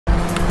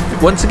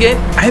Once again,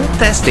 I'm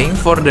testing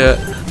for the...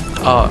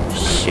 Oh,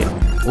 shit.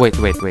 Wait.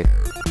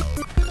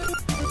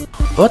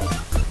 What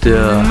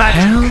the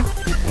hell?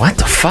 What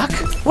the fuck?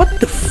 What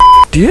the f***,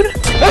 dude?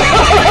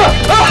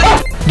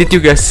 Did you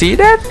guys see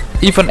that?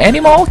 Even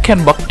animal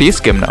can bug this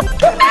game now.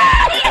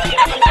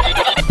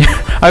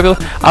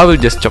 I will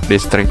just chop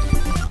this tree.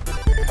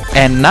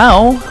 And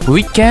now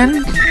we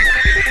can...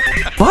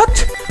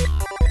 What?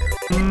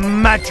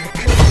 Magic.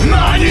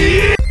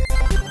 Money.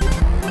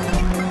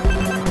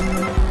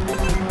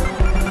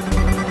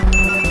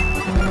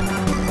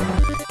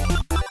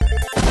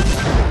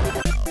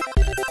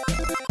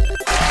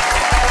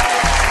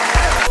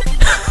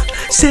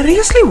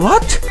 Seriously,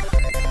 what?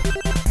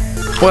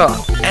 Well,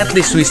 at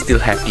least we still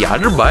have the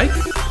other bike.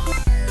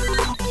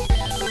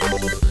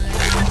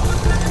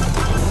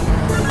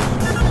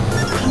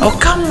 Oh,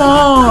 come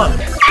on!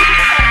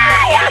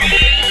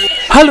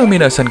 Halo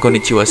minasan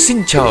konnichiwa,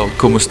 xin-chao,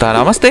 kumusta,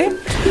 namaste,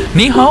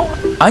 ni hao,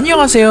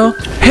 annyeonghaseyo.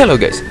 Hello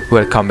guys,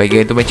 welcome back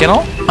again to my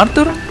channel,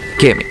 Arthur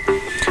Gaming.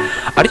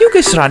 Are you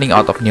guys running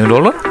out of new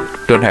dollar?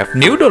 Don't have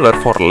new dollar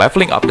for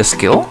leveling up the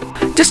skill?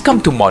 Just come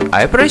to mod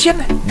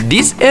operation,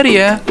 this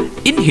area.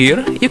 In here,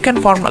 you can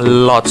farm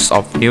lots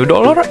of new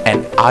dollar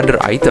and other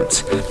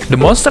items. The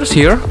monsters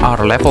here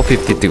are level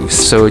 52,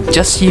 so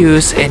just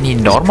use any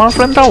normal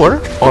flamethrower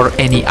or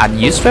any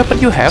unused weapon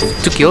you have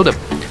to kill them.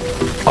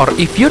 Or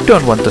if you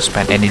don't want to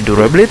spend any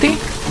durability,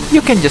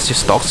 you can just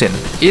use toxin.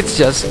 It's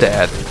just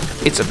that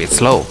it's a bit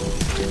slow.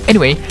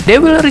 Anyway, they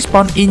will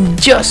respawn in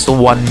just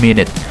 1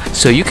 minute,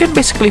 so you can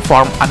basically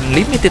farm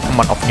unlimited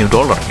amount of new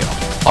dollar, you know.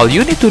 All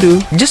you need to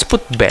do, just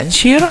put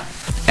bench here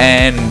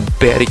and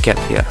barricade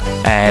here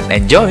and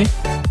enjoy.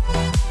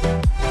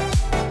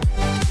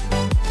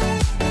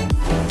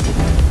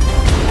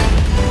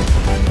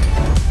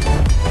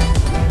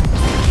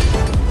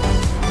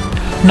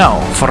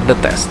 Now for the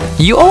test.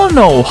 You all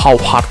know how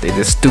hard it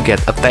is to get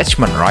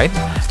attachment, right?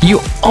 You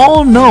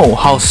all know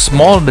how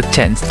small the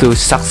chance to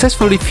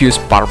successfully fuse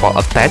purple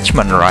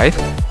attachment, right?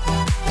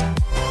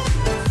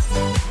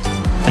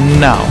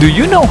 Now, do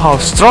you know how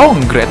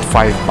strong grade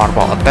 5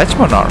 purple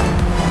attachment are?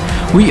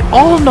 We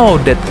all know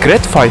that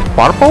grade 5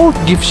 purple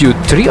gives you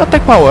 3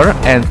 attack power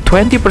and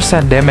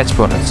 20% damage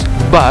bonus.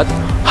 But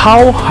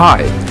how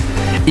high?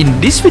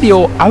 In this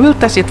video, I will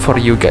test it for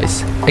you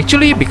guys.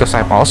 Actually, because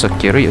I'm also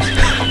curious.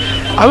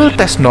 I will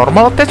test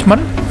normal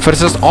attachment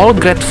versus all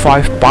grade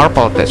 5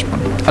 purple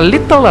attachment. A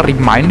little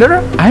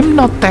reminder, I'm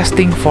not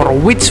testing for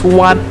which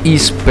one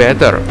is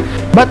better,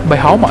 but by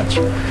how much.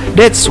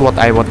 That's what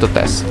I want to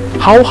test.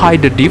 How high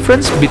the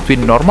difference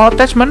between normal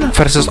attachment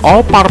versus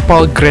all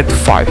purple grade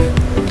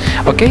 5.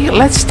 Okay,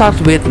 let's start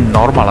with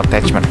normal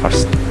attachment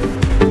first.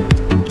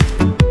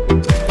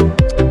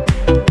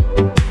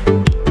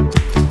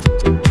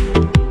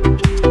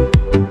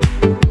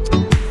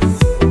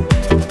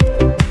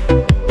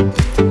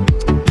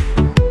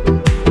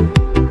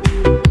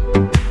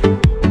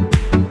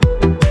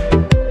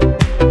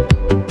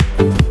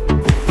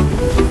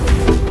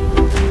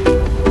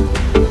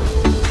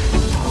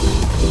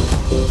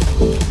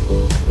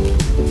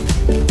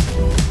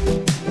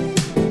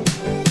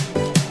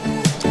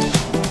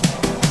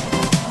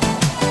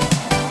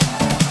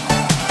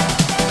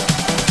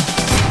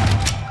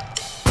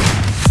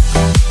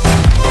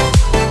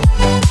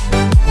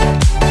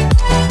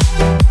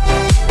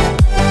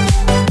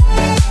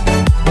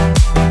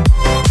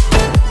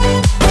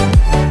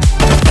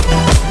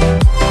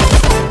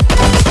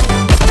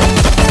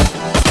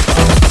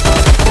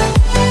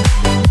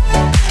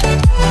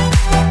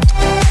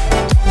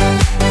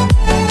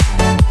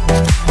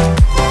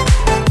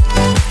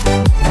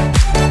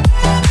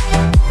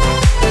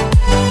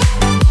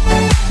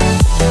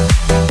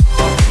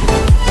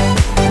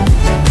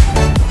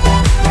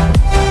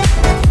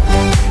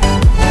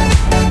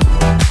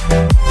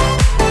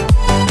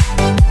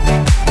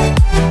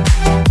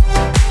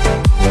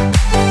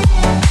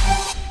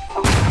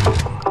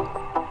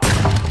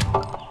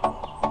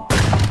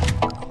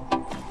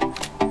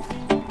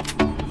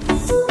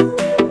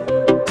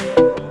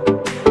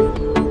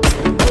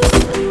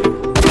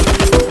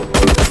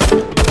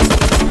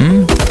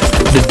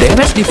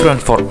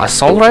 Different for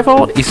assault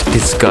rifle is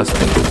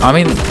disgusting. I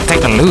mean,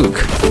 take a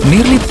look.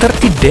 Nearly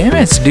 30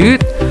 damage,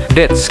 dude.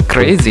 That's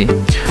crazy.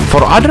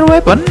 For other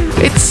weapon,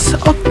 it's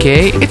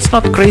okay. It's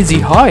not crazy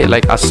high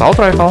like assault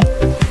rifle.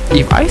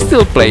 If I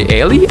still play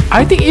Ellie,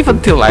 I think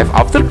even till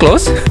Lifeafter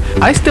close,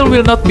 I still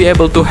will not be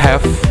able to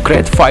have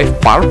grade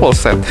 5 purple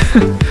set.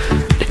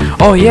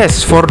 Oh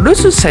yes, for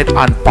those who said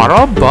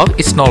unparalleled bug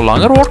is no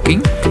longer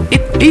working,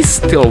 it is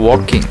still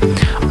working.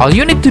 All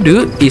you need to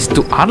do is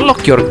to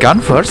unlock your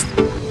gun first,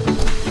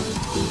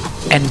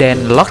 and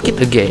then lock it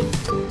again.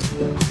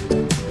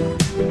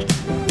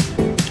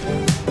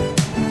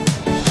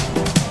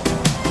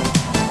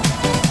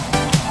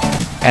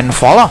 And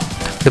voila,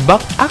 the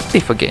bug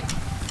active again.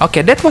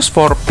 Okay, that was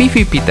for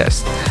PvP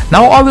test.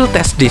 Now I will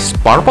test this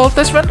purple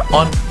attachment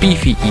on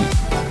PvE.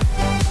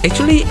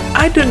 Actually,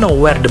 I don't know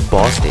where the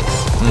boss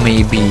is.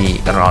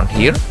 Maybe around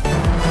here?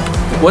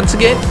 Once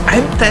again,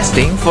 I'm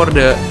testing for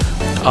the...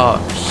 Oh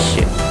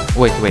shit.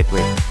 Wait.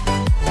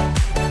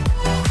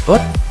 What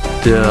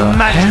the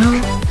hell?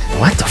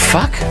 What the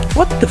fuck?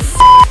 What the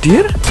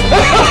dear?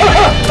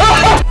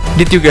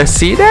 Did you guys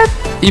see that?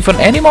 Even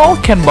animal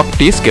can bug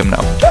this game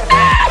now.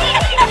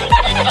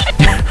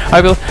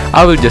 I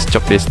will just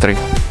chop this tree.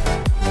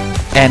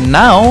 And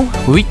now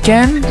we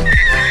can...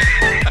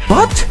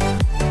 What?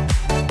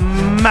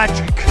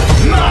 Magic.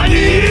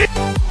 Money.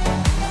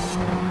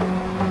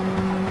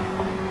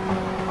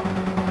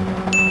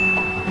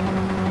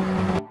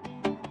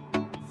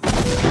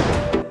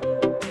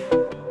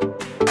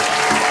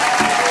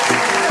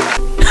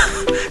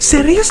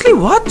 Seriously,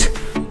 what?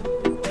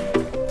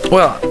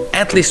 Well,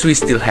 at least we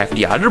still have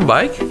the other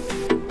bike.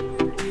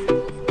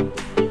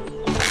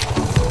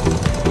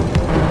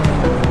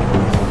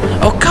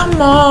 Oh, come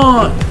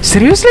on!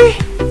 Seriously?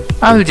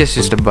 I will just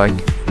use the bike.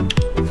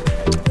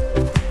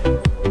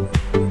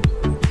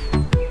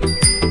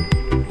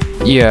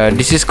 Yeah,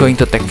 this is going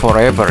to take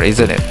forever,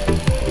 isn't it?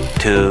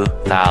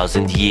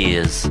 2,000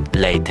 years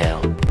later.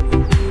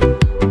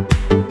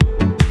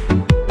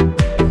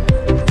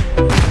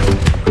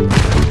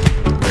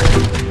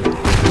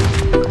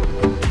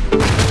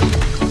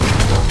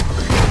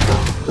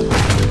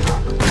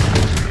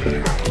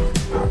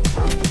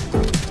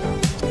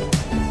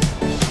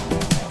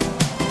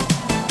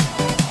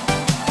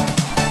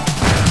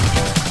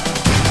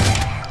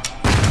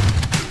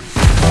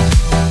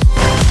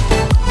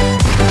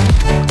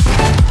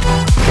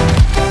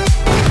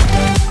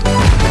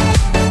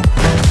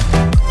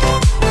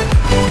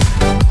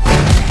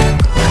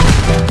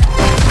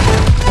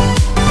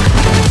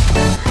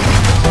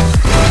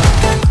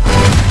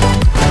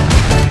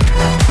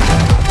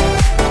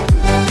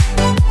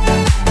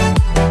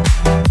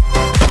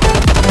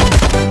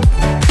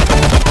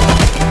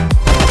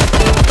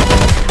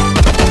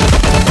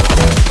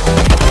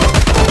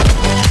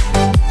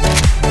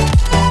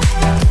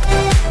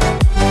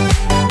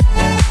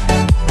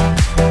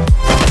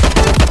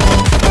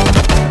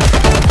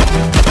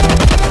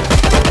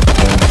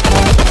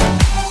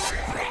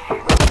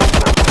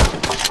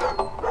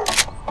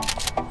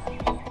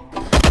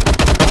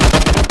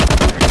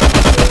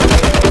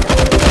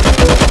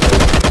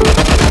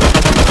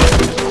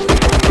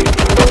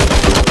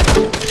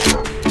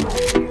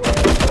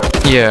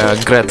 Yeah,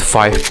 grade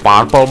 5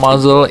 purple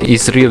muzzle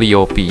is really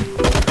OP.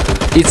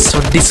 It's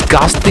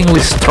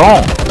disgustingly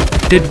strong.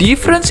 The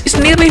difference is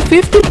nearly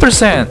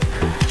 50%.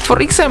 For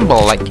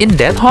example, like in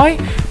Dead High,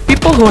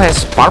 people who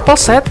has purple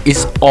set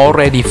is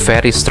already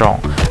very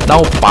strong.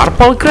 Now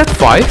purple grade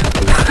 5?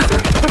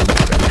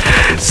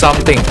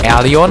 Something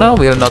Aliona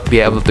will not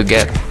be able to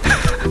get.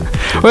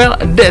 Well,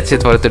 that's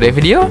it for today's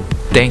video.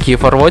 Thank you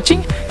for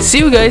watching. See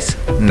you guys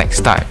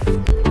next time.